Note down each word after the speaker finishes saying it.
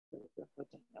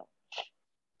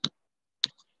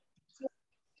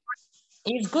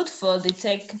It's good for the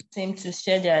tech team to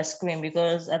share their screen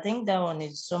because I think that one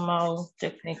is somehow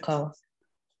technical.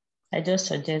 I just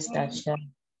suggest that. Sure.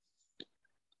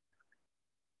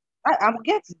 I'll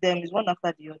get to them. It's one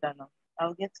after the other now.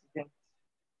 I'll get to them.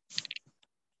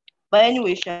 But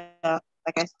anyway,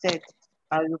 like I said,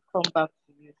 I will come back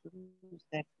to you.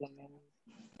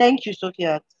 Thank you,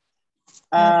 Sophia.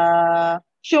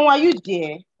 Sean, are you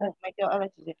there? Oh, Michael,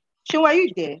 Alex is there. Sean, are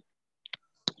you there?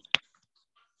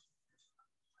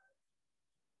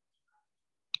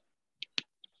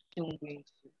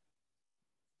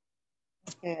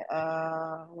 Okay,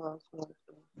 who else?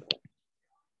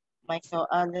 Michael,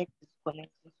 Alex is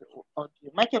connecting to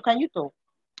audio. Michael, can you talk?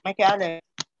 Michael, Alex.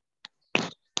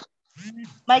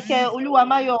 Michael, Uluwa,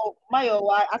 Mayo,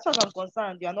 as far as I'm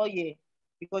concerned, you are not here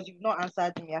because you've not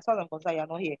answered me. As far as I'm concerned, you are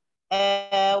not here.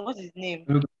 What's his name?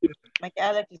 Michael,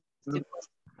 Alex is still.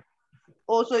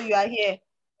 Also, you are here.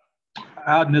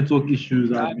 I had network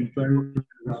issues. I've been trying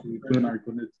to return and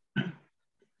connect.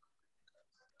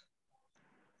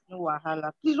 No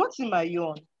wahala. Please, what team are you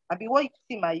on? What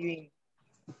team are you in?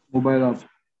 Mobile app.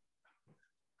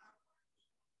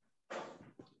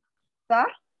 Sir?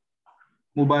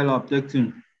 Mobile app, tech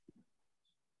team.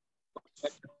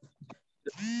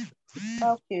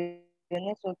 Okay, your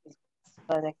network is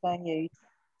bad. I can't hear you.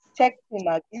 Tech team.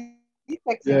 Tech team.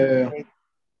 Yeah.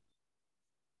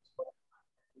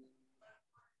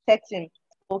 Tech team.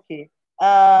 Okay.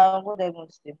 What do I want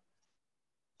to say?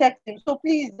 Tech team. So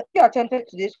please, if you attempted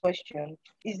today's question,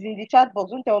 it's in the chat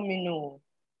box. Don't tell me no.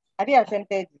 Have you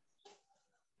attempted it?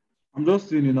 I'm just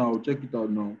seeing it now. I'll check it out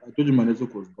now. I told you my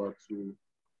network was bad, so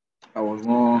I was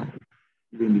not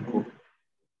doing the call.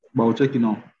 But I'll check it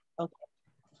now.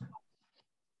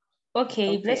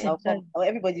 Okay.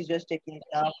 Everybody's just checking it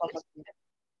now.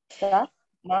 Sir?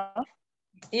 Ma?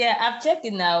 Yeah, I've checked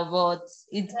it now, but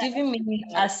it's giving me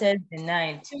access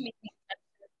denied.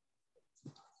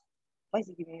 Why is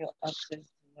it giving you access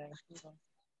denied?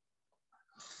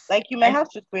 Like you may have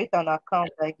to create an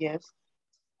account, I guess.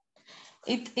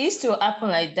 It used to happen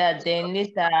like that. Then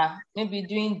later, maybe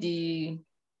during the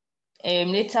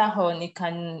later on,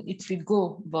 it will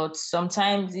go. But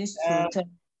sometimes it's to tell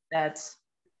that.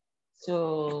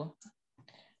 So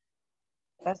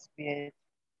that's weird.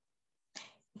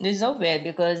 It's not weird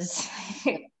because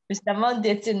Mr.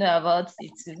 Monday to know about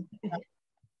it too.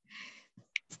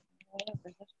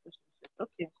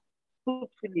 Okay.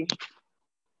 Hopefully.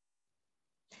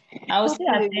 I will still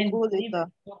attend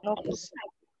later. No.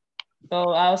 So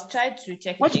I was trying to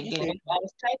check it again.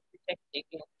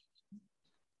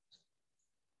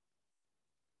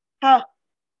 Ah,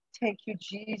 thank you,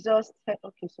 Jesus.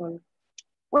 Okay, sorry.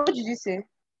 What did you say?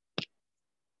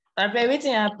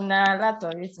 Everything happened now. Lot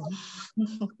of it.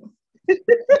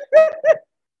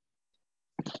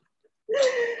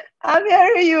 I'm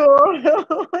hearing you.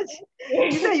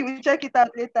 You said you will check it out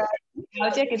later.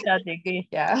 I'll check it out again,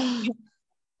 yeah.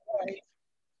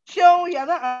 Sean, you're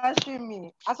not answering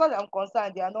me. As far as I'm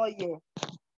concerned, they are not here.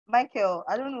 Michael,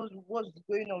 I don't know what's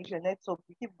going on with your network.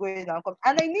 You keep going and come.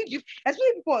 And I need you,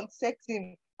 especially people on tech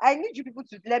team, I need you people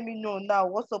to let me know now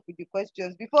what's up with the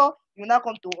questions before you now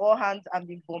come to all hands and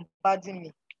be bombarding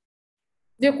me.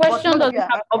 The question doesn't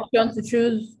have option to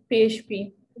choose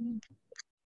PHP.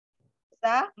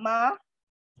 Sir, Ma?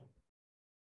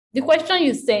 The question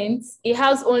you sent, it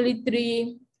has only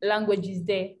 3 languages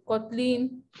there: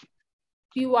 Kotlin,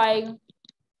 Py3,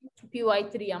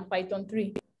 and Python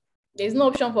 3. There's no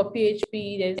option for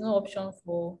PHP. There's no option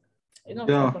for.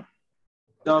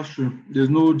 That's true. There's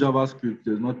no JavaScript.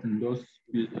 There's nothing.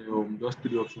 Just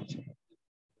 3 options.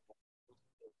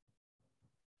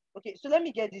 Okay, so let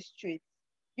me get this straight.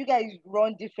 You guys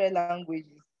run different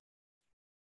languages.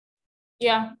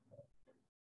 Yeah.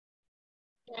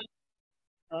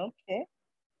 Okay.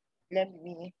 Let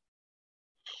me.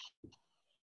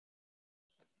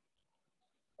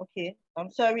 Okay,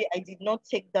 I'm sorry, I did not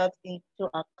take that into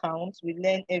account. We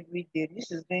learn every day.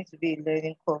 This is going to be a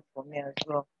learning curve for me as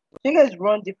well. So you guys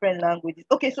run different languages.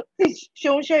 Okay, so please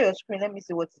share your screen. Let me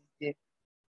see what is there.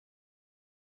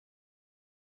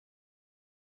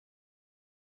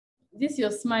 This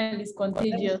your smile is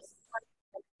contagious.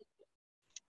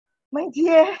 My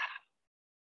dear,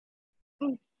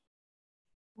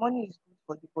 money is good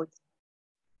for the body.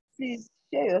 Please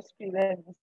share your screen. Let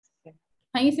me see.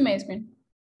 Can you see my screen?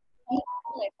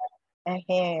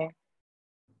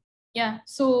 Yeah,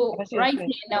 so right here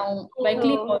now, by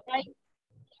clicking on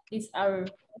this arrow,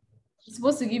 it's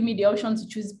supposed to give me the option to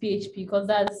choose PHP because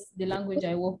that's the language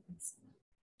I work with.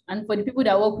 And for the people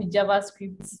that work with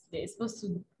JavaScript, they're supposed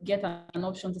to get an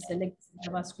option to select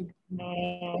JavaScript.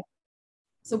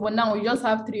 So, but now we just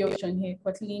have 3 options here: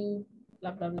 Kotlin,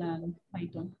 blah blah blah, and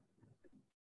Python.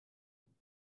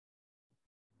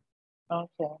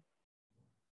 Okay.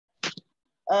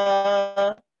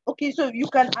 Okay, so you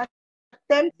can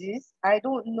attempt this. I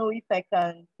don't know if I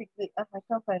can quickly. I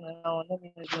can't find it now. Let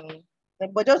me know.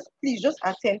 But just please just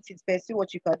attempt it first. See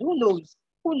what you can do. Who knows?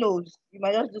 Who knows? You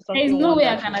might just do There is something no way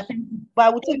I wonderful. can attempt it. But I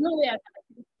would There's take. no way I can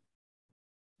attempt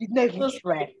Did not even it.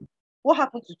 try. What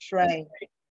happened to trying?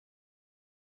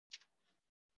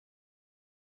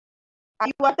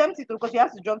 You attempt it because you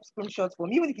have to drop screenshots for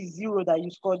me. Even if it's 0 that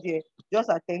you scored here, just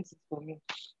attempt it for me.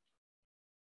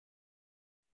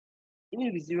 Even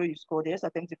if it's 0 you scored, just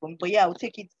attempt it for me. But yeah, I'll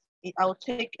take it. I'll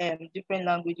take different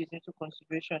languages into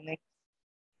consideration next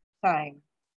time.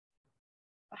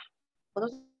 But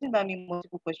doesn't that mean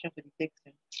multiple questions for the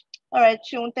texting? All right,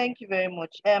 Sean, thank you very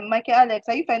much. Michael, Alex,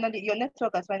 are you finally, your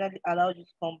network has finally allowed you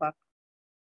to come back?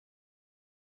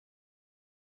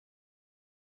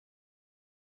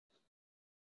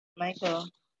 Michael.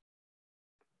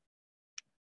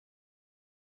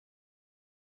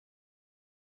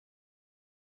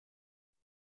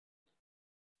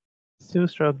 Still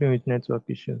struggling with network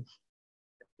issues.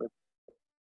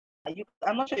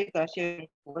 I'm not sure you can share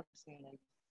what you're saying. Like.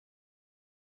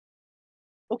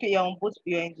 Okay, you're on both,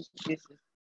 you're in these places.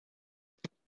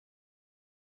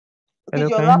 Okay, Hello,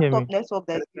 your can you hear laptop me? network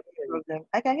that is a problem.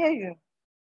 I can hear you.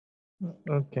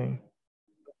 Okay.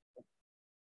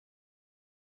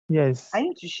 Yes. I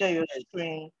need to share your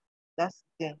screen. That's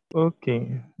the thing.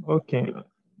 Okay. Okay.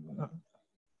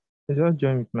 I just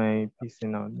joined with my PC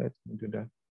now. Let me do that.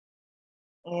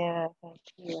 Yeah, thank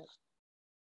you.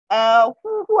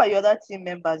 Who are your other team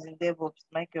members in DevOps,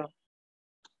 Michael?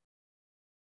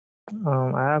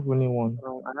 I have only one.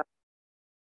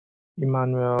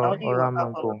 Emmanuel Only you have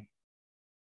one. Oramango.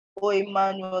 Oh,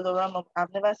 Emmanuel Orama.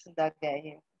 I've never seen that guy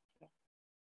here.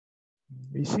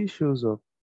 You see shows up,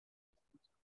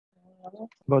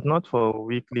 but not for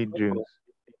weekly drills.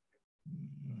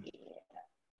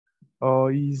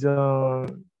 Or is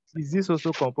this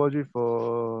also compulsory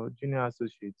for junior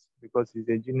associates? Because he's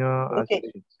a junior Okay.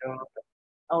 associate.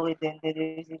 Oh, wait, then there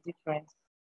is a difference.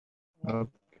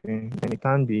 Okay, and it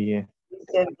can't be here.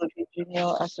 Instead of the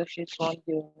junior associate one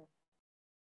day.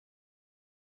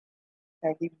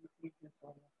 I give you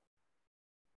for me.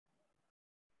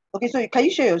 Okay, so can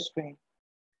you share your screen?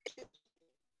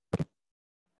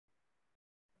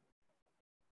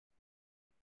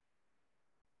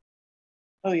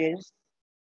 Oh, yes.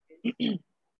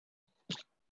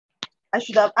 I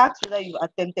should have asked whether you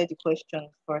attempted the question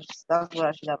first. That's what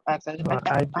I should have asked.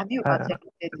 Have you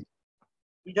attempted it?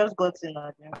 You just got in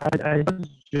now. I just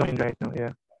joined right now,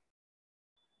 yeah.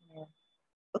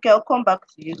 Okay, I'll come back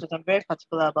to you because I'm very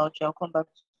particular about you. I'll come back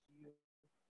to you.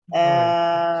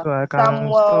 Right. So I can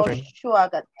Samuel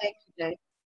stop. Shuaga, thank you, Jay.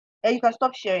 You can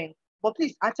stop sharing, but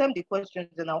please attempt the questions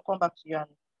and I'll come back to you and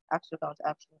ask you about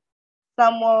action.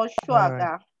 Samuel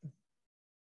Shuaga.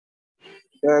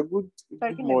 Yeah, good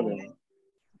morning.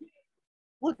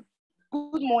 Good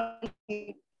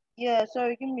morning. Yeah,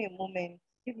 sorry, give me a moment.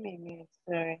 Give me a minute,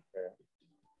 sorry.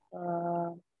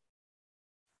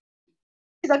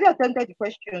 Have you attempted the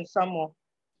question, Samuel?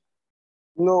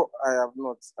 No, I have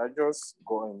not. I just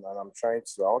go in and I'm trying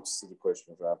to. I want to see the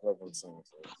questions. I have not even seen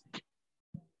it.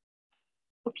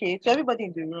 Okay, so everybody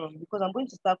in the room, because I'm going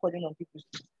to start calling on people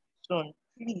soon.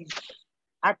 Please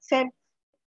attempt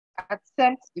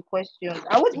the questions.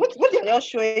 What you're just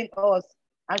showing us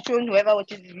and showing whoever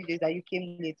watches the videos that you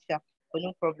came late, but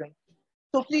no problem.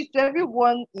 So please, to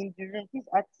everyone in the room, please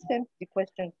attempt the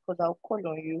questions because I'll call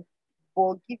on you.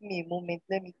 But give me a moment.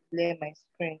 Let me clear my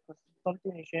screen because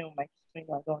something is showing on my screen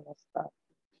I don't understand.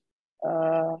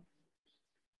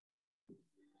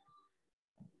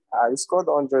 I scored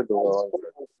 100 over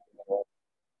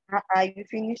 100. You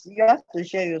finished. You have to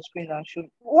share your screen and show.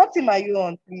 What team are you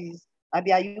on, please?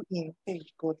 Abi, are you in?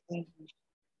 Page God English.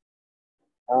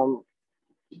 I'm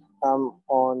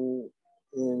on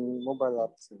in mobile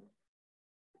app team.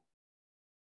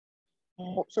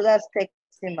 So that's tech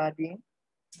team, Abi.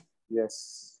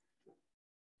 Yes.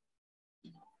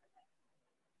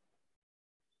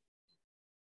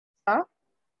 Huh?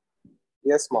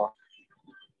 Yes, ma.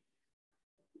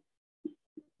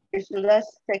 Okay, so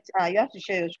that's tech. You have to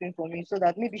share your screen for me so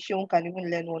that maybe Sean can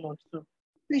even learn one or two.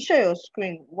 Please share your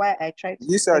screen while I try to.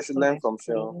 You say I should learn from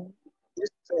Sean.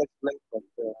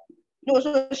 No,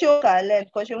 so Sean can learn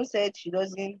because Sean said she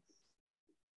doesn't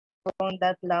learn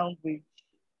that language.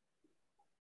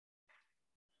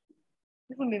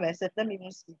 Even me myself, let me even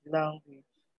see the language.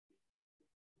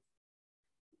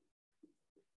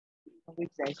 Language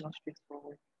that is not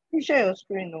straightforward. You share your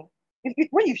screen, no.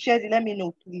 When you share it, let me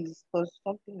know, please, because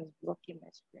something is blocking my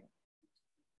screen.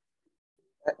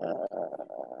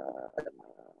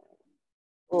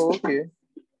 Oh, okay.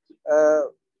 Uh,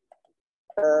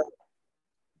 uh,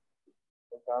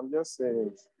 I'm just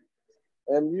saying.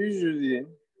 Usually,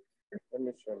 let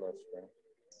me share my screen.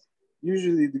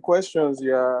 Usually, the questions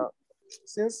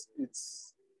since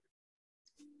it's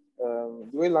the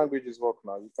way languages work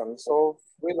now, you can solve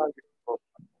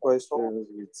questions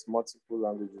with multiple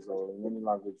languages or in any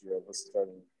language you ever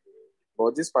studied.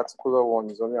 But this particular one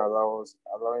is only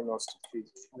allowing us to pick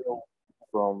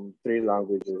from 3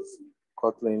 languages: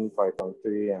 Kotlin, Python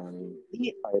 3, and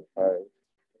PyPy.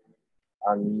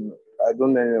 And I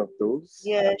don't know any of those.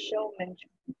 Yeah, show mention.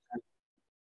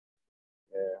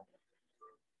 Yeah.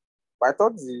 But I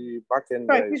thought the backend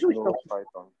Sorry, guy please, is who is no talking?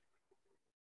 Python.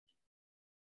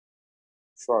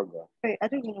 Schwager. Sorry, I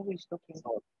don't even know who is talking.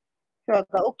 Sure,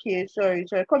 okay, sorry.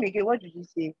 Come again. What did you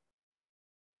say?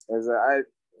 As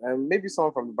maybe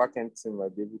someone from the backend team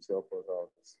might be able to help us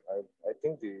out. I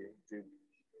think they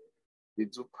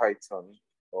do Python,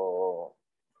 or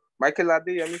Michael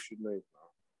Adeyemi should know it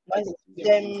now.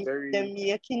 Them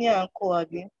Yekini and Co.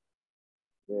 Abi.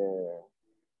 Yeah.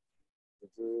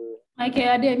 Michael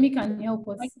Ademi can help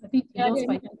us. I think he does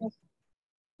Python.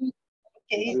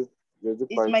 Okay, is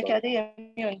Michael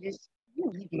Adeyemi on this? You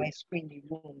leave my screen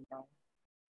alone now.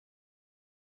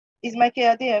 Is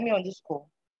Michael Adeyemi on this call?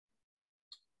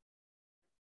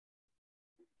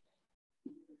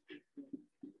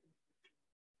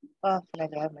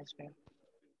 Finally I have my screen.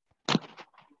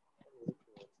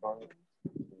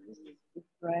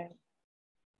 Right.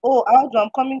 Oh, Aldo,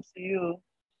 I'm coming to you.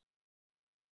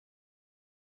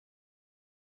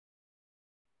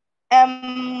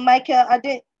 Michael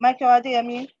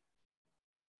Adeyemi,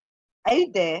 are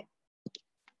you there?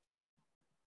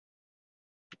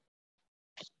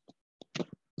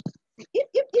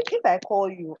 If I call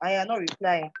you and you're not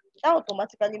replying, that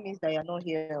automatically means that you're not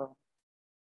here.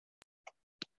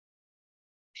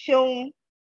 Shown.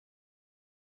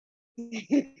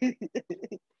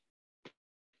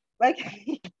 Michael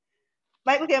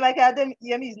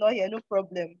Adeyemi is not here, no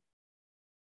problem.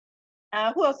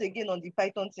 Who else again on the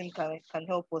Python team can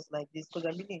help us like this? Because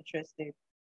I'm really interested.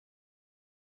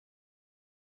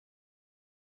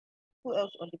 Who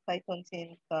else on the Python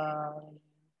team can?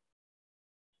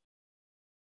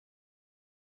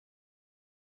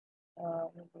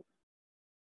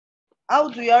 How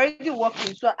do you already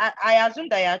working? So I assume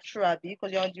that you're true, Abby,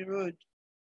 because you're on the road.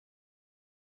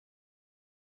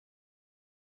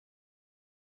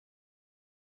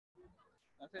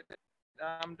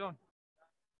 I'm done.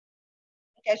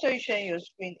 Okay, I saw you sharing your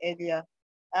screen earlier.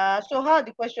 So how are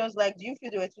the questions like? Do you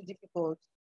feel they were too difficult?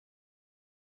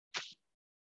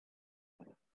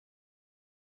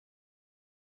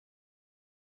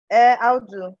 How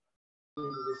do?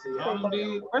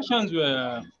 The questions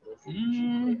were,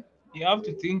 you have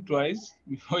to think twice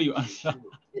before you answer.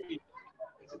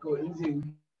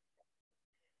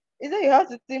 Is it you have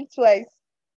to think twice?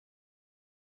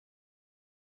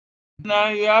 Now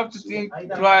you have to think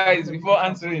twice before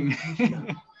answering.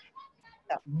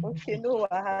 Okay, no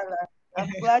wahala. I'm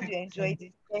glad you enjoyed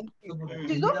it. Thank you.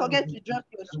 Please don't forget to drop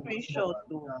your screenshot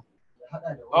though.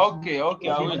 Okay, I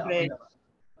will.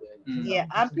 Yeah,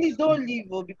 and please don't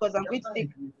leave because I'm going to take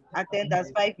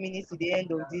attendance 5 minutes to the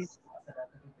end of this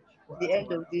call.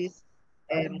 So please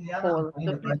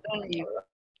don't leave.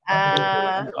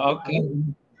 Okay.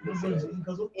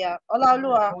 Yeah,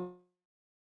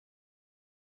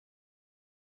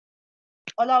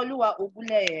 Olaoluwa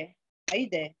Oguleye. Are you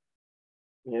there?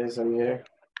 Yes, I'm here.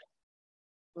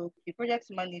 Okay, project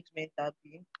management,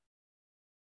 Abby.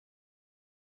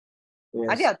 Yes.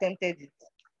 Have you attempted it?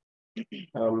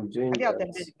 I'm doing Have you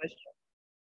attempted the question?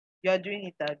 You are doing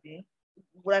it, Abby.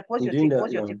 Like, what's your take?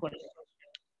 What's your take on it?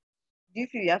 Do you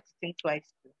feel you have to think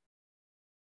twice too?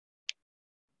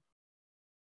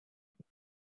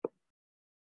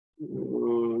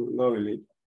 Not really.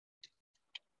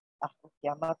 Okay,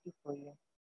 I'm happy for you.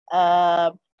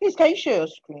 Please, can you share your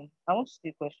screen? I want to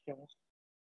see questions.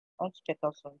 I want to check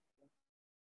out something.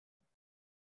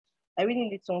 I really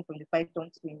need someone from the Python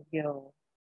team here.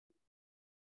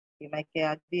 Okay,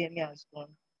 Michael Adeyemi has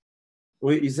gone.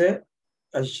 Wait, is that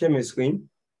I share my screen?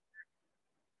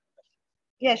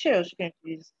 Yeah, share your screen,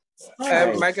 please.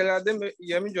 Michael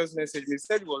Adeyemi just messaged me. He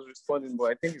said he was responding,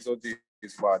 but I think his audio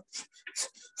is bad.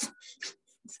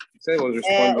 He said he was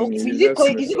responding. Okay. Is he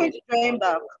going to join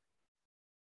back?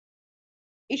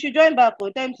 He should join back.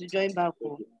 Time to join back.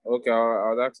 Okay,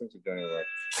 I'll ask him to join back.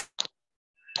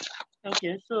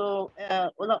 Okay, so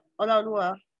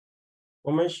Olaoluwa.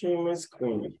 Am I sharing my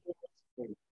screen?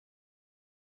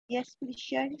 Yes, please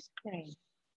share the screen.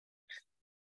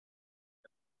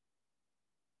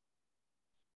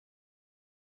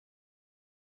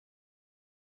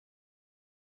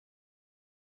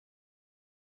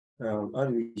 How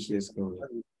do we share screen?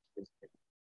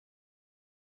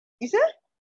 You said?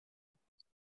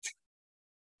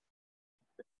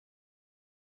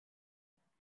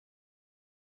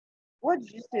 What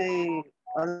did you say,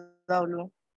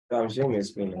 Olaolu? I'm sharing my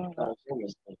screen.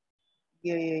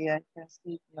 Yeah. I can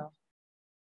see it now.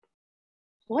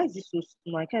 Why is this so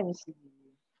small? I can't even see it.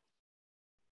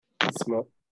 It's small.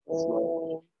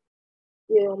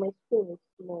 Yeah, my screen is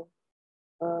small.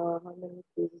 How many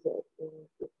pages are in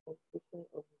the completion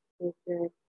of the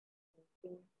project?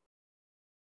 Okay.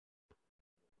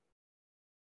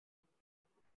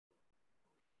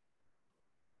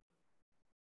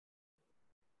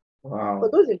 Wow. For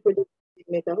those in project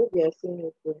management, I hope they are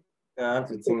seeing it. I have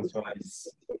to think twice.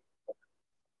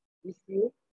 You see,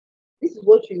 this is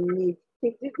what you need.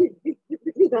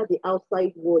 These are the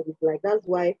outside world is like. That's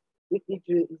why weekly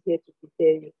drill is here to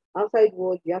prepare you. Outside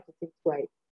world, you have to think twice.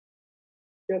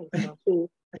 You understand? So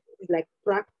it's like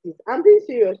practice. I'm being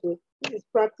serious. So this is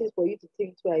practice for you to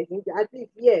think twice. At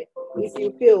least, yeah, if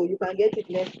you fail, you can get it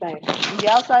next time. In the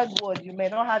outside world, you may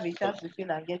not have a chance to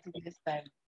fail and get it this time.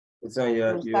 So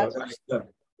you're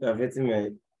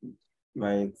affecting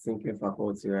my thinking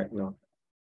faculty right now.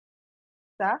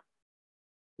 Sir?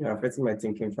 You're affecting my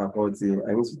thinking faculty.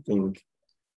 I need to think.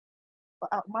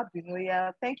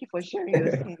 Thank you for sharing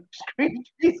your screen.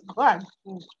 Please go and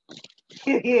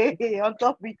on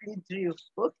top weekly drill.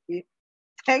 Okay.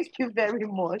 Thank you very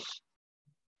much.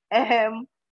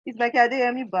 Is my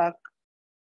academy back?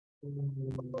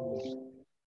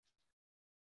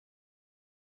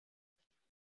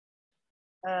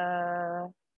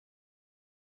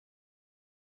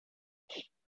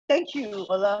 Thank you,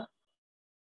 Ola.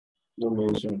 No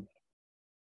mention.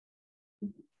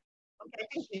 Okay, I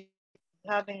think he's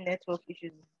having network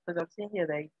issues because I'm seeing here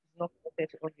that it's not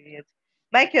connected to audio yet.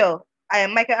 Michael, I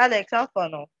am Michael Alex. How far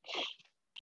now?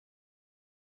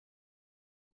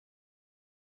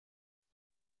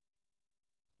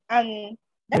 And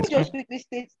let me just quickly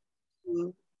state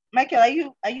to Michael, are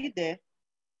you there?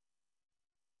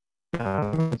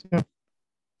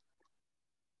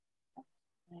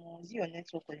 Is your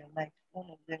network or your mic? One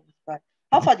of them is bad.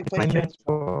 How far the questions?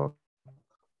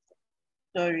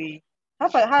 Sorry. How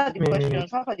are the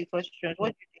questions? How are the questions?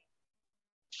 What do you think?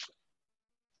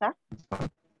 Huh?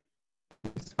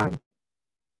 It's fine.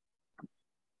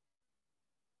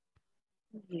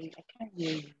 I can't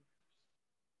hear you.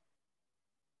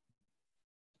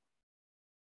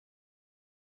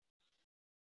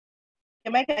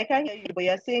 Yeah, Michael, I can't hear you, but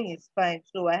you're saying it's fine.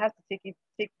 So I have to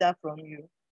take that from you.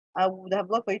 I would have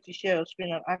loved for you to share your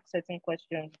screen and ask certain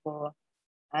questions, but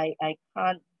I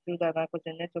can't do that now because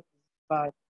the network is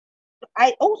bad.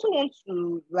 I also want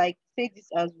to say this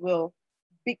as well.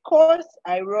 Because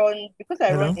I run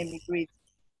Emigrate.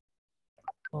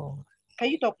 Oh. Can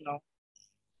you talk now?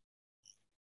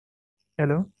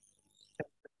 Hello?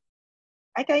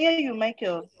 I can hear you,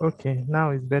 Michael. Okay,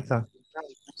 now it's better.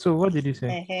 So what did you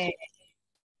say?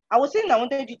 I was saying I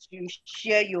wanted you to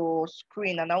share your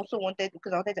screen, and I also wanted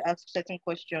to ask certain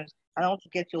questions, and I want to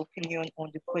get your opinion on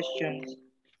the questions.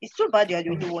 It's too bad you're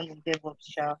the only one in DevOps,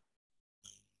 Sha.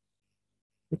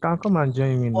 You can come and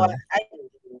join me now.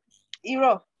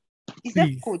 Iro, is there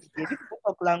code there? Do people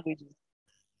talk languages?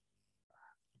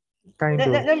 Kind of.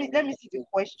 Let me see the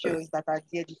questions that are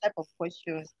there, the type of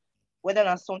questions, whether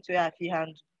or something I feel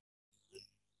hand.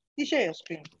 Please share your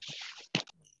screen.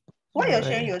 While you're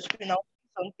sharing your screen, I'll say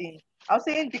something. I was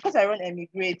saying because I run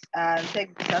Emigrate and tech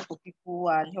visas for people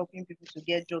and helping people to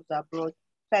get jobs abroad,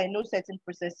 so I know certain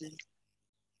processes.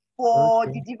 For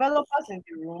the developers in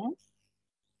the room,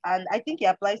 and I think it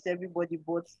applies to everybody,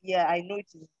 but yeah, I know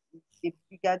it's a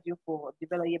bigger deal for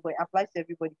developers, but it applies to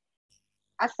everybody.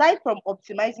 Aside from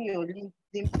optimizing your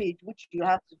LinkedIn page, which you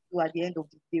have to do at the end of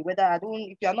the day,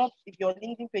 if your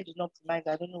LinkedIn page is not optimized,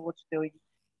 I don't know what to tell you.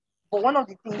 But one of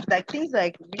the things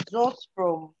like results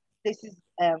from places,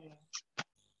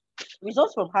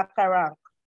 results from HackerRank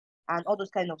and all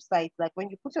those kind of sites, like when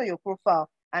you put on your profile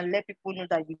and let people know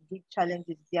that you did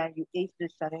challenges there and you ace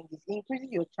those challenges, it increases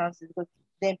your chances because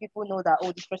then people know that,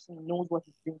 oh, this person knows what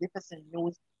he's doing, this person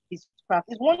knows his craft.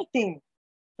 It's one thing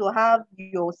to have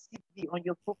your CV on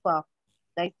your profile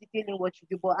that is detailing what you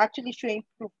do, but actually showing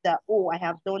proof that, oh, I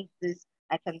have done this,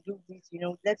 I can do this,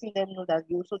 letting them know that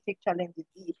you also take challenges.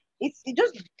 It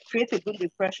just creates a good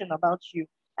impression about you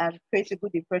and creates a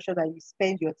good impression that you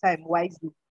spend your time wisely,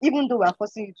 even though we're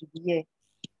forcing you to be here.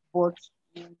 But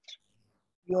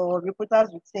your recruiters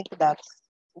would think that,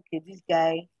 okay, this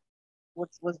guy,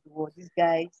 what's the word? This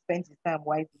guy spends his time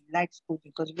wisely, likes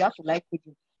coding, because you have to like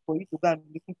coding for you to go and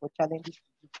be looking for challenges to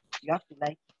do. You have to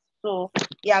like it. So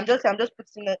yeah, I'm just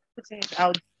putting it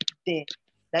out there.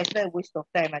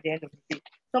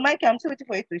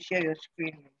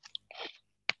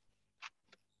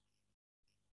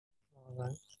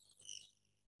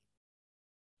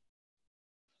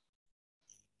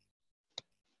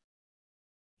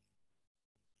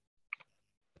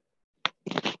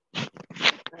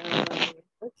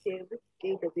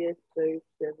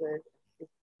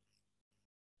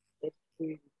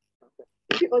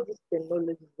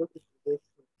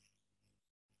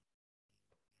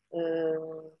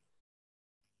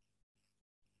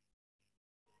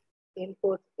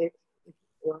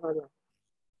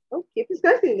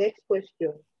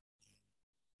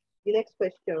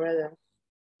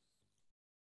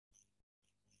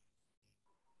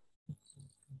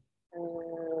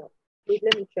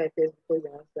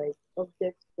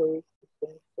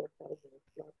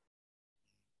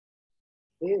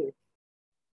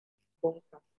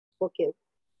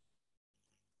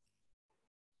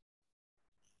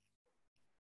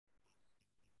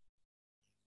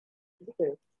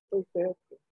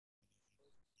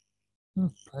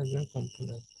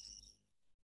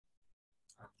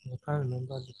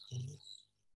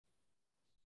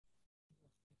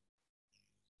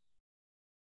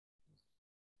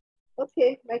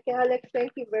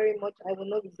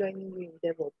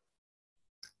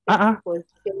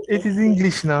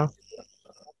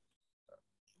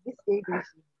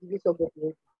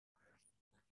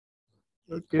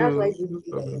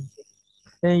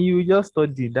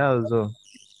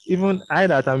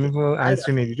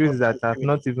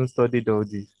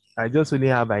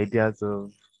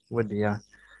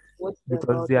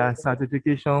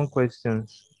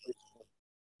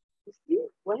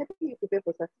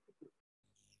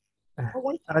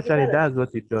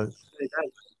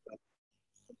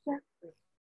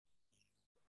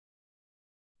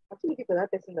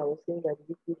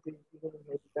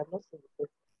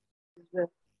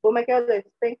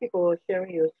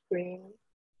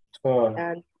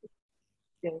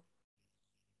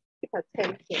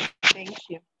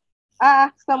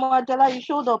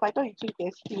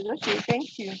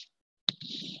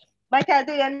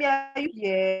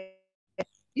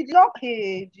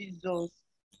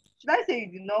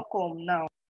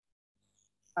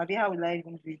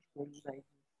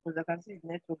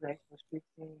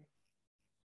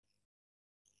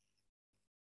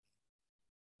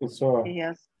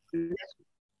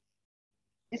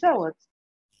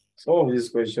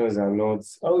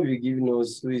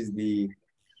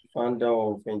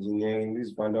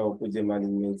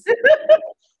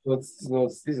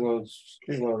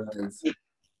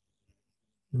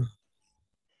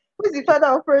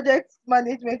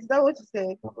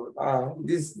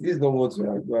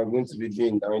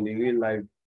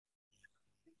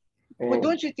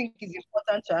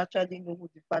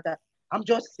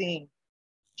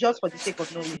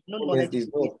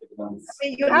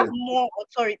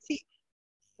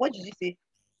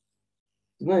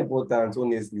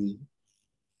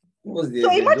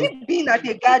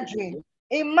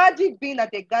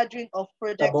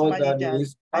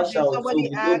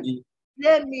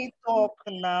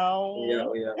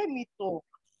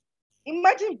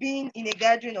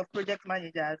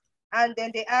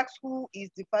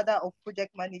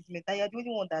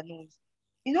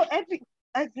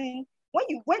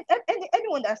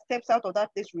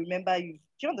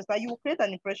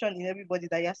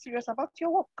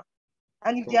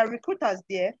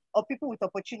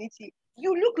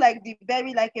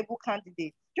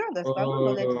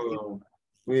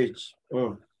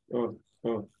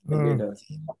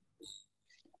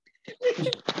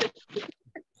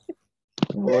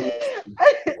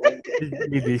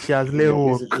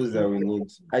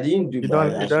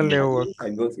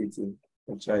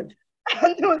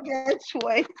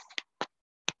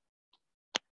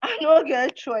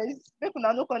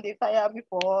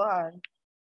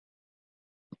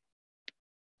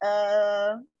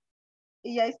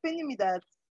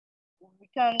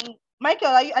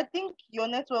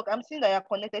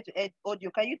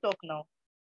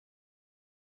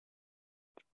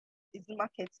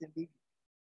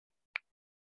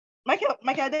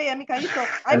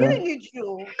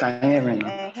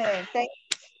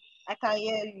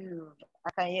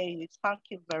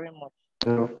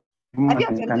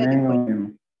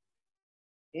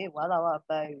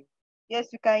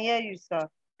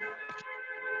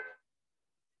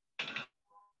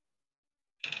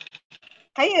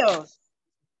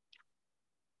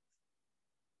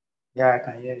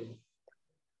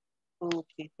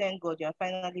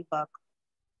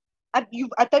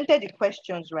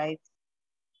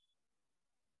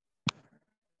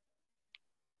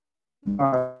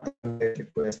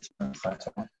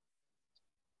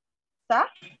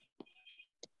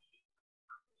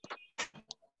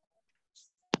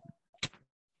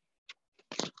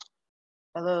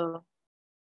 Hello.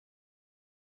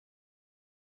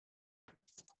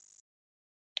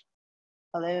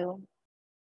 Hello.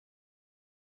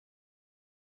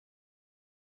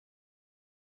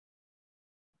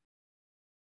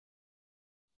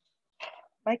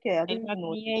 Michael, I don't even know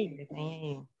what to say. I can hear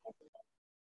you.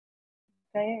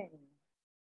 Can you?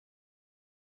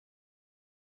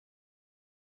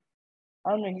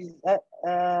 I don't know. He's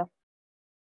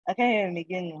I can't hear him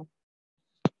again now.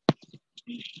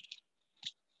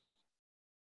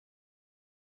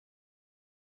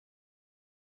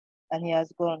 And he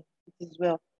has gone. It is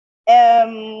well.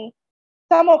 Samuel,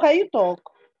 can you talk?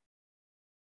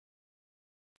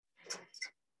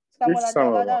 Samuel Which Ajala,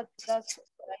 Samuel? that's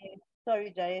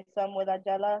sorry, Jai. Samuel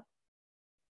Ajala.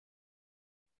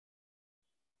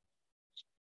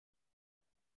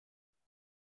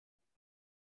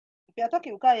 If you're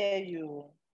talking, we can't hear you.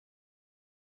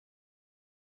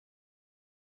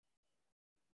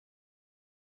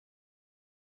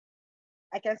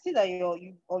 I can see that you're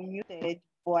unmuted,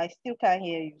 but I still can't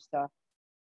hear you, sir.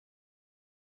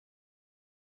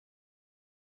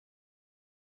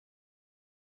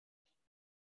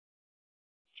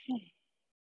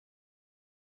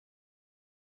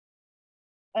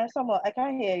 Samuel, I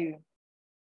can't hear you.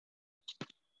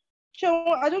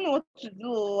 Sure, I don't know what to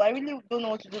do. I really don't know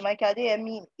what to do. My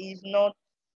academy is not.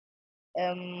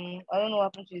 I don't know what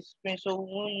happened to his screen, so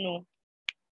we won't know.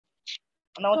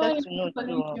 And I wanted to know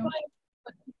too.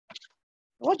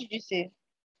 What did you say?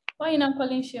 Why you not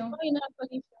calling Shio?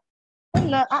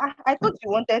 No, I thought you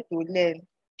wanted to learn.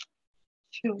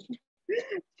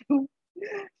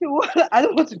 I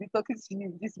don't want to be talking to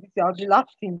you this week. I'll be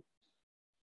laughing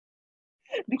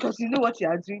because you know what you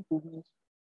are doing to me.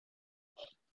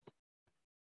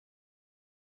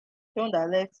 Don't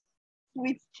left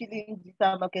sweet chilling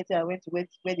digital marketing. I went to where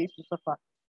they used to suffer.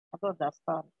 I don't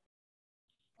understand.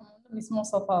 Let me small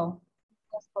suffer.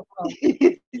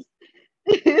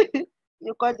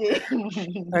 You got it.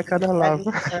 I cannot laugh.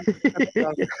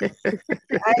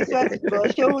 I swear to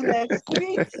God, she will like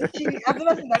sweet chili. I've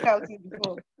never seen that kind of thing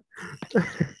before.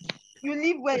 You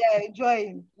live where you're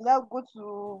enjoying. You now go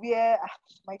to where,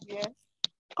 my dear,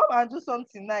 come and do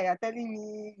something now. You're telling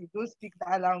me you don't speak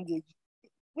that language.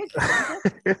 Wait,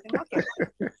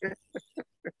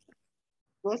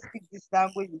 don't speak this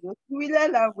language. You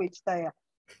will language, Taya.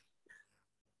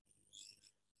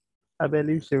 I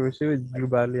believe she was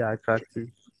globally attractive.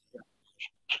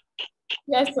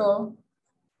 Yes, so.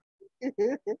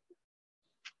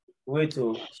 Wait,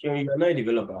 so Sharon, you're not a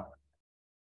developer.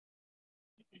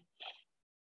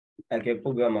 Like a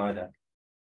programmer.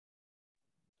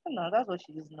 No, that's what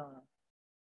she is now.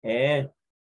 Eh?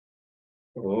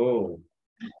 Oh.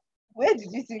 Where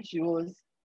did you think she was?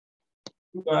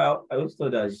 Well, I always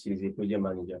thought that she's a project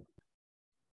manager.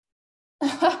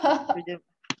 Project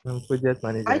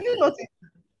manager. Are you not?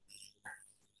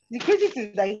 The crazy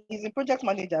thing is that he's a project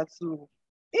manager too.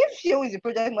 If she is a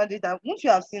project manager, won't you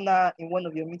have seen her in one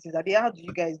of your meetings? How do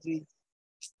you guys do it?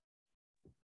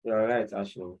 You're right,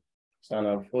 Ashley. So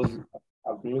I've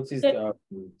noticed that.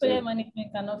 Project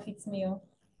management cannot fix me.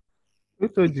 Who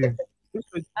told you?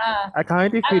 I can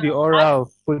already feel the aura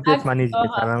of project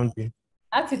management around you.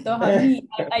 Actually, me,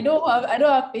 I don't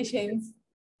have patience.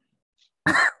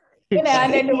 When I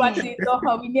handed over to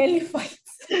her, we nearly fight.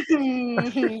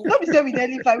 Don't be saying we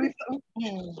nearly fight.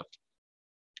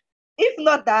 If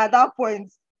not that at that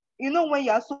point, you know, when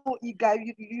you are so eager,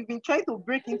 you've been trying to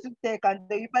break into tech and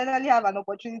then you finally have an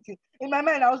opportunity. In my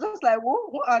mind, I was just like,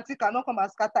 whoa, auntie cannot come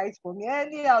and scatter it for me.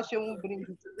 Anyhow, she won't bring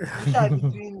it. We shall be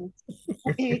doing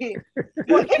it.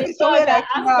 But if it's somewhere like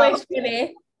now,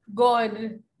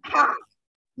 God.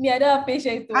 Me, I don't have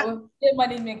patience to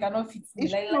management cannot fix me.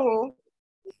 It's true.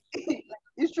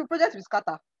 It's true. Project will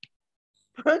scatter.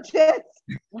 Project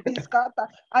will scatter.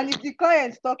 And if the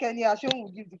clients talk anyhow, she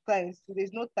will give the clients. So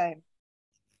there's no time.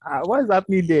 What is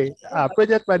happening there?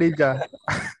 Project manager.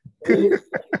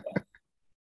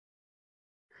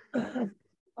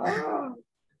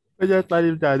 Project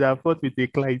manager that fought with a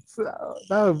client.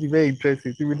 That would be very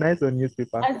interesting. It would be nice on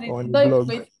newspaper or on blog.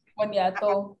 Money at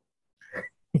all.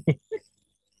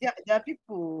 There are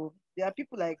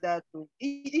people like that too.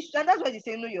 And that's why they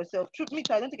say know yourself. Truth me,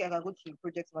 I don't think I can go to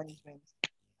project management.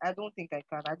 I don't think I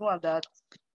can. I don't have that.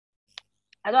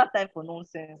 I don't have time for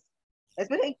nonsense.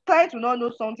 Especially clients will not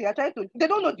know something. They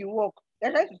don't know the work.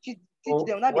 They're trying to teach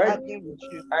them, not be arguing with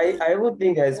you. I would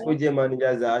think as project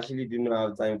managers that actually do not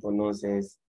have time for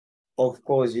nonsense. Of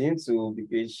course, you need to be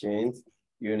patient,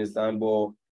 you understand,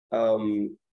 but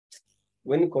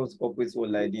when it comes to corporate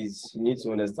world like this, you need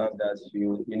to understand that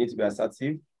you need to be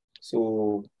assertive.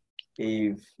 So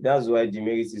if that's why the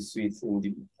merit is sweet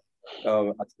in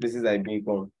at places like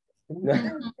Beacon. I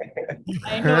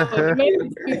know the merit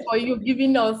is free for you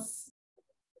giving us.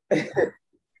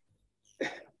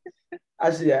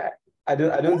 Actually, I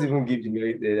don't even give the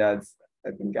merit that.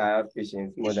 I think I have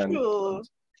patience more It's than. true.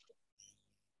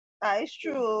 It's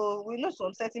true. We know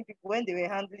some certain people when they were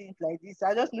handling it like this.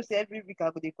 I just know say every week I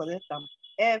go dey collect them.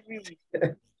 Every week.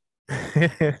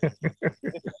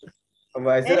 But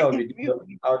I said Every week.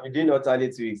 I'll be doing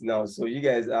alternate weeks now. So you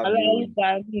guys have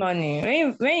money.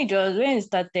 When it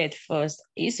started first,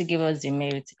 he used to give us the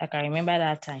merit. I can remember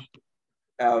that time.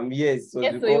 Yes. So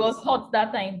yes, so it was hot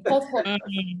that time. Hot.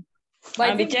 Mm-hmm. But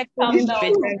I'll be checking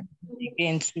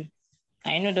again too.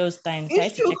 I know those times.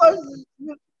 It's true because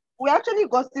we actually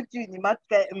gossiped you in the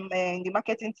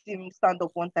marketing team stand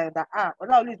up one time that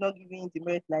Olaolu is not giving the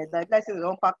merit like that. Like say they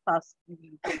don't pack pass.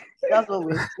 That's what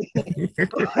we're saying.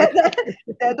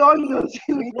 They don't know.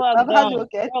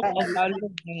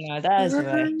 That's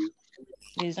right.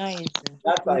 It's not easy.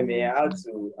 That time I had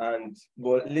to,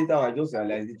 but later I just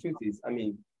realized the truth is, I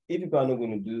mean, if people are not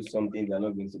going to do something, they're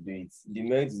not going to do it. The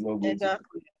merit is not going to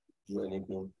do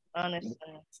anything. Honestly.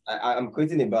 I'm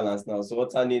creating a balance now. So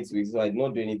alternate weeks, so I did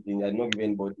not do anything. I did not give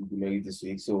anybody the merit this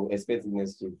week. So expect it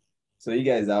next week. So you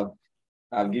guys I've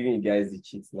given you guys the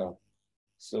cheats now.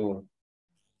 So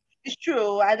it's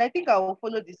true, and I think I will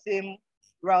follow the same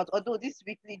route. Although this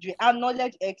weekly drill and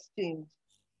knowledge exchange,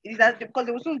 it is that because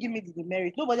they will soon give me the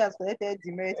demerit. Nobody has collected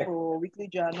demerit for weekly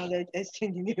drill and knowledge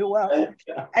exchange in a while.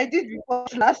 I did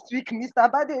report last week.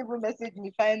 Mr. Bade even messaged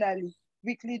me finally.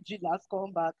 Weekly drill has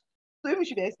come back. So we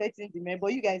should be expecting demerit,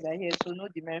 but you guys are here, so no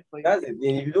demerit for you. That's the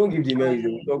thing. If you don't give demerit, they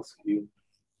will talk to you.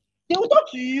 They will talk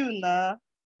to you now.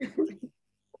 They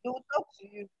will talk to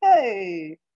you.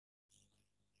 Hey.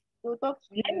 Let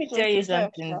me tell you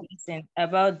something decent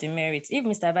about the merit. If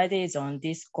Mr. Bade is on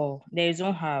this call, there is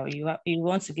no how you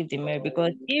want to give the merit,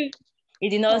 because if he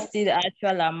did not see the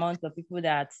actual amount of people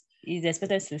that is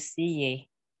expected to see,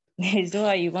 there is no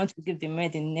how you want to give the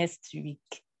merit the next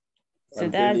week. So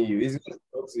I'm telling you, it's going to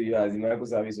talk to you as the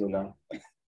microservice owner.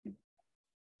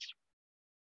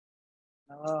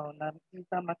 Oh, now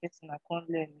digital marketing, I can't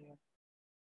learn you.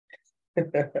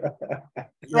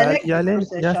 You're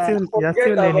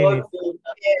still learning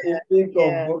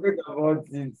it. Forget about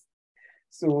it.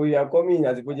 So you are coming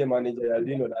as a project manager, you are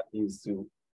doing other things too.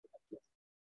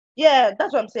 Yeah,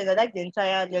 that's what I'm saying. I like the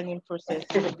entire learning process.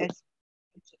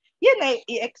 Yeah,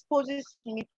 it exposes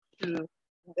me to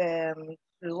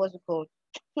what's it called?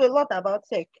 To a lot about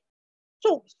tech.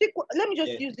 So let me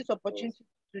just use this opportunity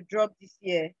to drop this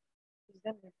year.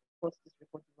 Let me post this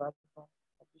report.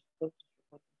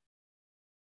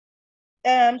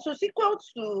 So sequel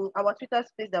to our Twitter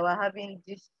space that we're having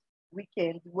this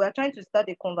weekend, we're trying to start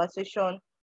a conversation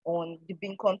on the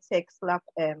Beacon Tech Slack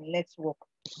network.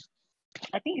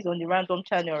 I think it's on the random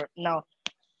channel now.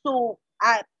 So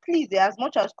please, as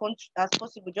much as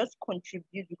possible, just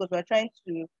contribute, because we're trying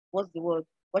to, we're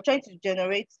trying to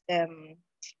generate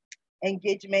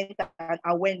engagement and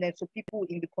awareness so people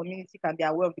in the community can be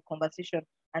aware of the conversation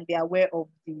and be aware of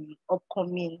the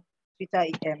upcoming Twitter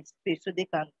space, so they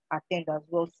can attend as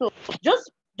well. So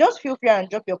just feel free and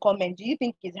drop your comment. Do you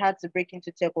think it's hard to break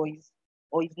into tech, or it's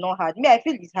not hard? Me, I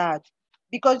feel it's hard,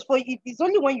 because it's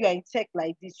only when you are in tech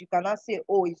like this you cannot say,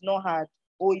 oh, it's not hard,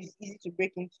 or it's easy to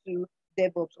break into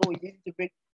DevOps, or it's easy to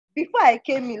break. Before I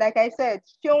came in, like I said,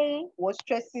 Sean was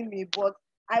stressing me, but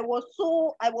I was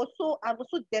so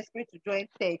desperate to join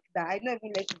tech that I don't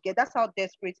even let it get. That's how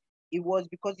desperate it was,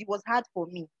 because it was hard for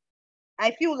me.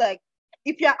 I feel like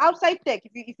if you're outside tech,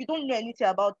 if you don't know anything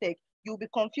about tech, you'll be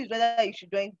confused whether you should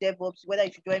join DevOps, whether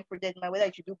you should join project man, whether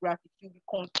you should do graphics. You'll be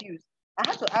confused. I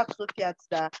had to ask Sophia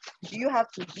that, do you have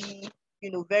to be,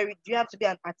 do you have to be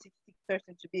an artistic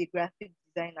person to be a graphic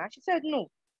designer? And she said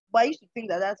no. But I used to think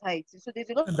that's how it is. So there's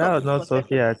a lot of That was not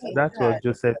Sophia. That was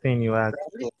Josephine you asked.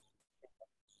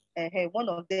 Hey, one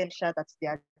of them shot at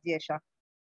the idea.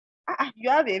 You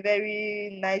have a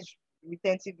very nice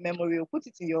retentive memory. Put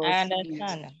it in your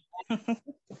CV.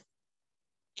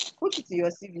 Put it in your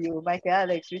CV, Michael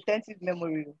Alex, retentive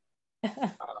memory.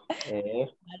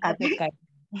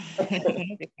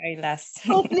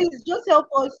 So please just help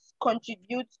us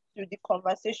contribute to the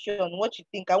conversation, what you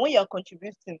think. And when you're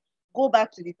contributing, go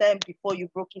back to the time before you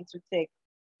broke into tech.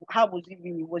 How was it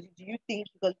really? Do you think,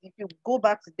 because if you go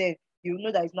back to then, you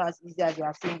know that it's not as easy as you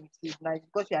are saying it is now,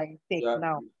 because you are in tech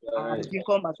now.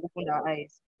 Beacon has opened our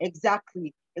eyes.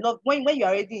 Exactly. When you're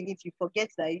already in it, you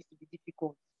forget that it used to be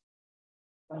difficult.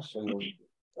 And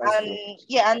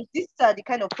these are the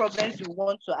kind of problems we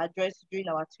want to address during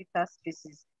our Twitter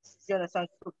spaces. You understand?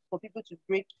 For people to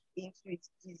break into it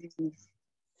easily.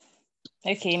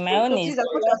 Okay, my own So is please, as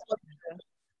much as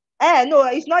possible. No,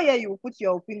 it's not here. You put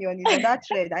your opinion. It's on that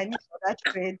thread. I need on that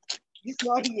thread. It's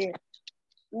not here.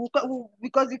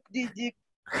 Because the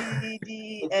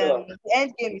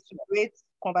end game is to create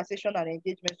conversation and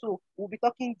engagement. So we'll be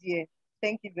talking there.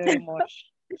 Thank you very much.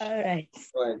 all right.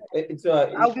 Right.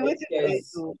 I'll be waiting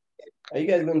for it. Are you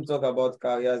guys going to talk about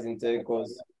careers in tech?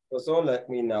 Because for someone like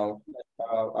me now,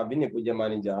 I've been a project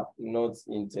manager, not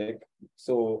in tech.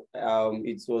 So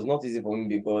it was not easy for me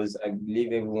because I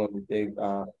believe everyone in tech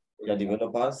are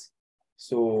developers.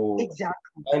 So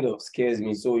Exactly. kind of scares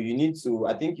me. So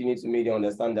I think you need to make them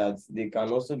understand that they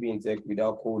can also be in tech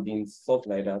without coding, stuff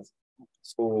like that.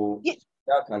 So Yeah.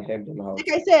 that can help them out.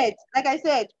 Like I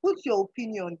said, put your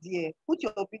opinion there. Put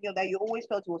your opinion that you always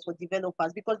felt was for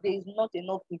developers because there is not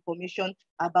enough information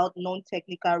about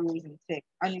non-technical roles in tech.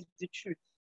 And it's the truth.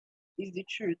 It's the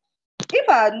truth. If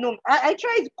I had known, I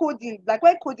tried coding, like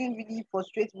why coding really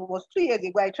frustrates me was 2 years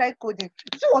ago. I tried coding.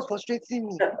 It was frustrating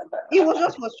me. It was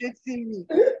just frustrating me.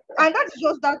 And that's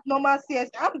just that normal CS.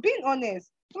 I'm being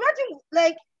honest. Imagine,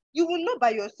 like, you will know by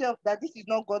yourself that this is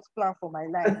not God's plan for my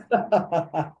life.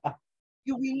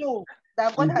 You will know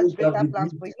that God has better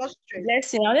plans, but it's not straight.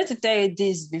 Listen, I wanted to tell you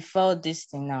this before this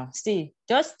thing now. See,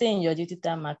 just stay in your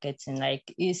digital marketing. Like,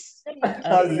 it's.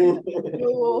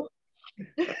 No.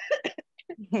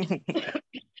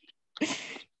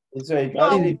 It's right.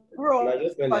 No, bro. I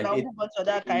just went like I'll move on to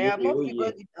that career. I'm not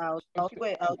figured it out. I'll figure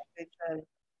it out eventually.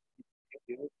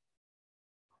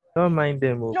 Don't mind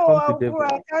them. No, Come to bro, I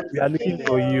DevOps. can't We are looking stay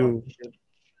for here. you.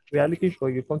 We are looking for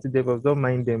you. Come to DevOps. Don't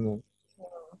mind them.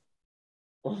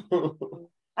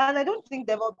 And I don't think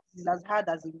DevOps is as hard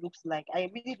as it looks like.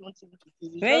 I really don't think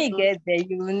it is. When you get there,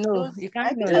 you will know. You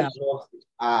can't know now.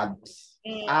 Hard.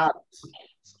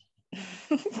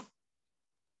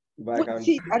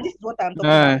 See, and this is what I'm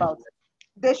talking about.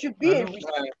 There should be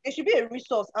a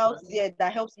resource out there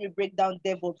that helps me break down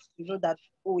DevOps to know that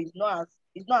it's not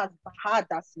as hard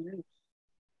as it looks.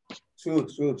 True.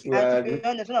 And to be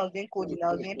honest, when I was doing coding,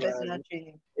 I was doing personal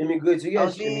training. Immigrate, I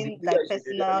was doing like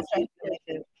personal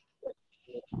training.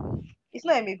 It's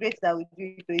not immigrate that we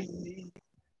do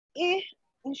it.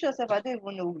 In short, I don't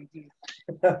even know what we do.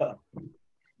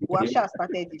 We have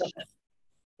started this.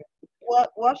 We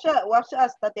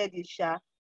have started this,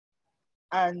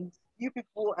 and you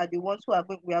people are the ones we are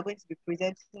going to be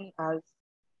presenting as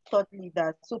thought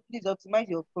leaders. So please optimize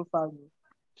your profile.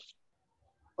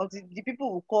 The people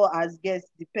who call as guests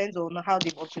depends on how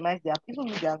they've optimized their. Even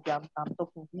me, I'm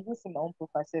talking. Even see my own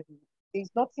profile.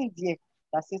 There's nothing there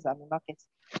that says I'm a market.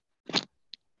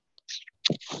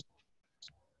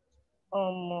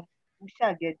 We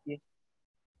shall get there.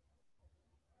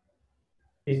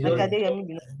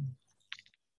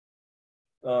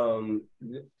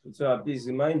 So please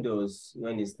remind us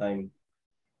when it's time.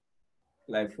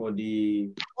 Like for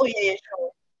the. Oh yeah,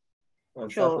 sure.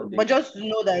 Sure, but just to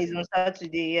know that it's on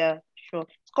Saturday. Yeah, sure.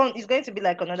 It's going to be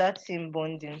like another team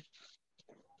bonding.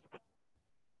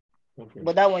 Okay.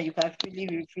 But that one you can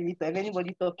freely. If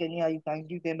anybody talk anyhow, you can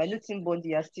give them. I know team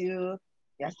bonding. You're still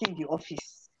in the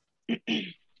office.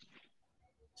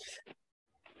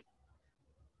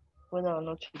 Whether or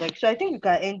not like, so I think we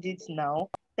can end it now.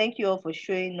 Thank you all for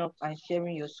showing up and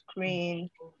sharing your screen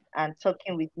and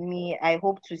talking with me. I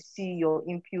hope to see your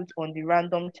input on the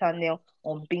random channel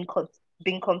on Bincom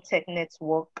Tech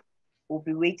Network. We'll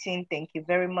be waiting. Thank you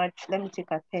very much. Let me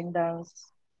take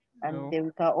attendance and then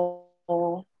we can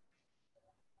all.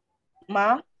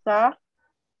 Ma, sir?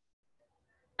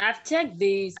 I've checked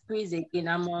the quiz again.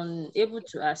 I'm unable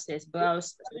to access, but I'll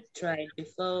still try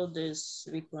before this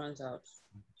week runs out.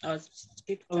 I'll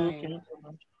keep trying. Okay,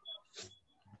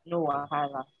 no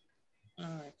wahala. All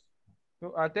right.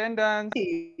 So attendance.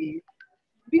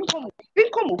 Bincom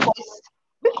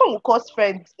will cause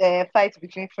friends fight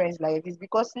between friends like this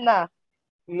because now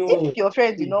if your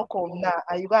friend did not come now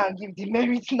and you go and give the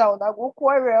merit now go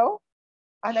quarrel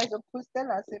and I suppose tell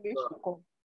her say make she come.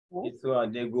 It's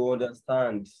what they go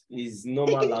understand. It's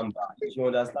normal lamba. If you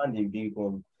understand in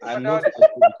Bincom, I'm not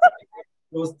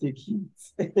just take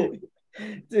it.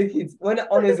 Take it. When I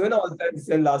was trying to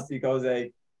send last week, I was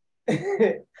like,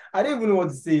 I didn't even know what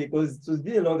to say because it was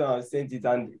been a long time I sent it,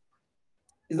 and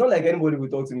it's not like anybody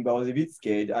would talk to me, but I was a bit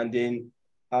scared. And then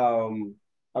I'm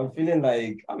feeling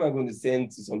like, how am I going to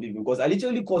send to some people? Because I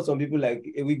literally called some people like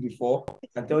a week before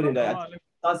and told them that I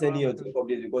can't send your tech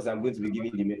updates because I'm going to be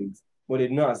giving the merits. But they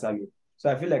did not answer me. So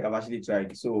I feel like I've actually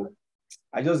tried. So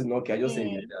I just did not care. I just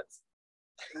sent like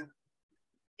that.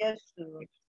 Yes, sir.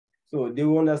 So they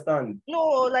will understand.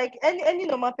 No, like any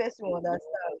normal person will understand.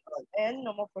 Any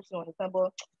normal person will understand,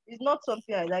 but it's not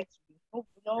something I like to do.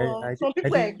 Some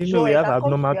people I didn't know we enjoy it. have I've come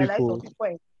to abnormal realize some people. people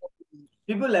enjoy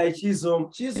People like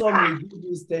Chisom will do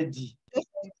this steady it.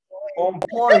 on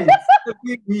point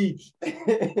every week.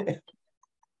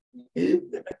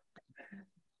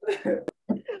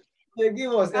 They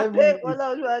give us I every beg week.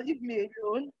 Ola, leave me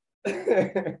alone.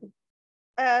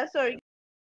 Sorry.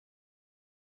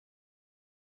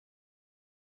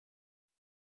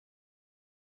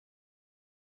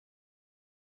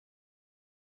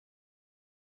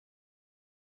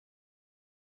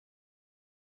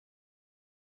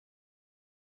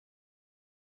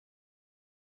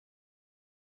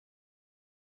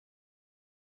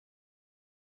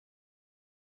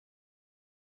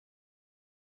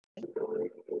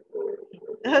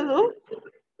 Hello?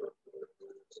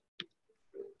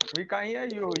 We can hear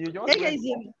you. You just Can you went. guys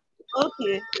hear me?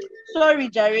 Okay. Sorry,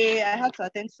 Jare. I had to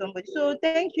attend to somebody. So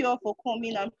thank you all for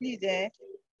coming, and please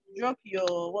drop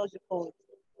your what's it called?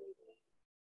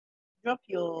 Drop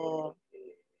your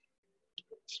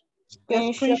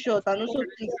Screenshot. screenshot, and also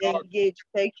please engage.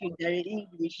 Thank you, Jare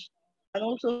English. And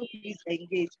also please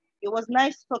engage. It was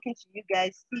nice talking to you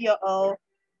guys. See you all.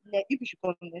 If you should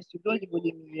come next week, don't leave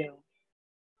only me here.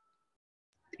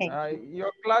 Thank you.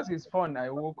 Your class is fun. I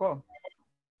woke up.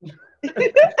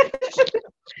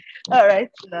 All right,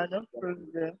 no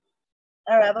problem.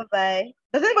 All right, bye-bye.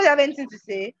 Does anybody have anything to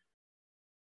say?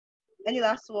 Any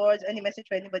last words? Any message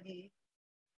for anybody?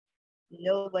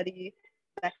 Nobody.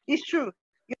 It's true.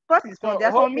 Your class is fun. So There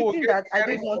are hope some we'll meetings get that I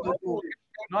merit, don't want to go.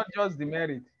 not just the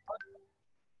merit.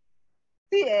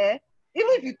 See,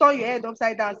 even if you turn your head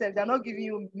upside down, they're not giving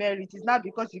you merit. It's not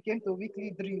because you came to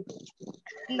weekly drill.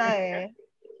 Nah,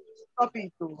 stop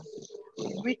it. Though.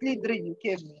 It's weekly drill you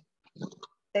came.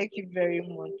 Thank you very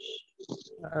much.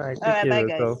 All right, All take right, care bye, of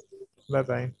guys. yourself. Bye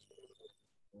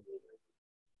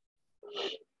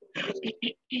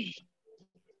bye.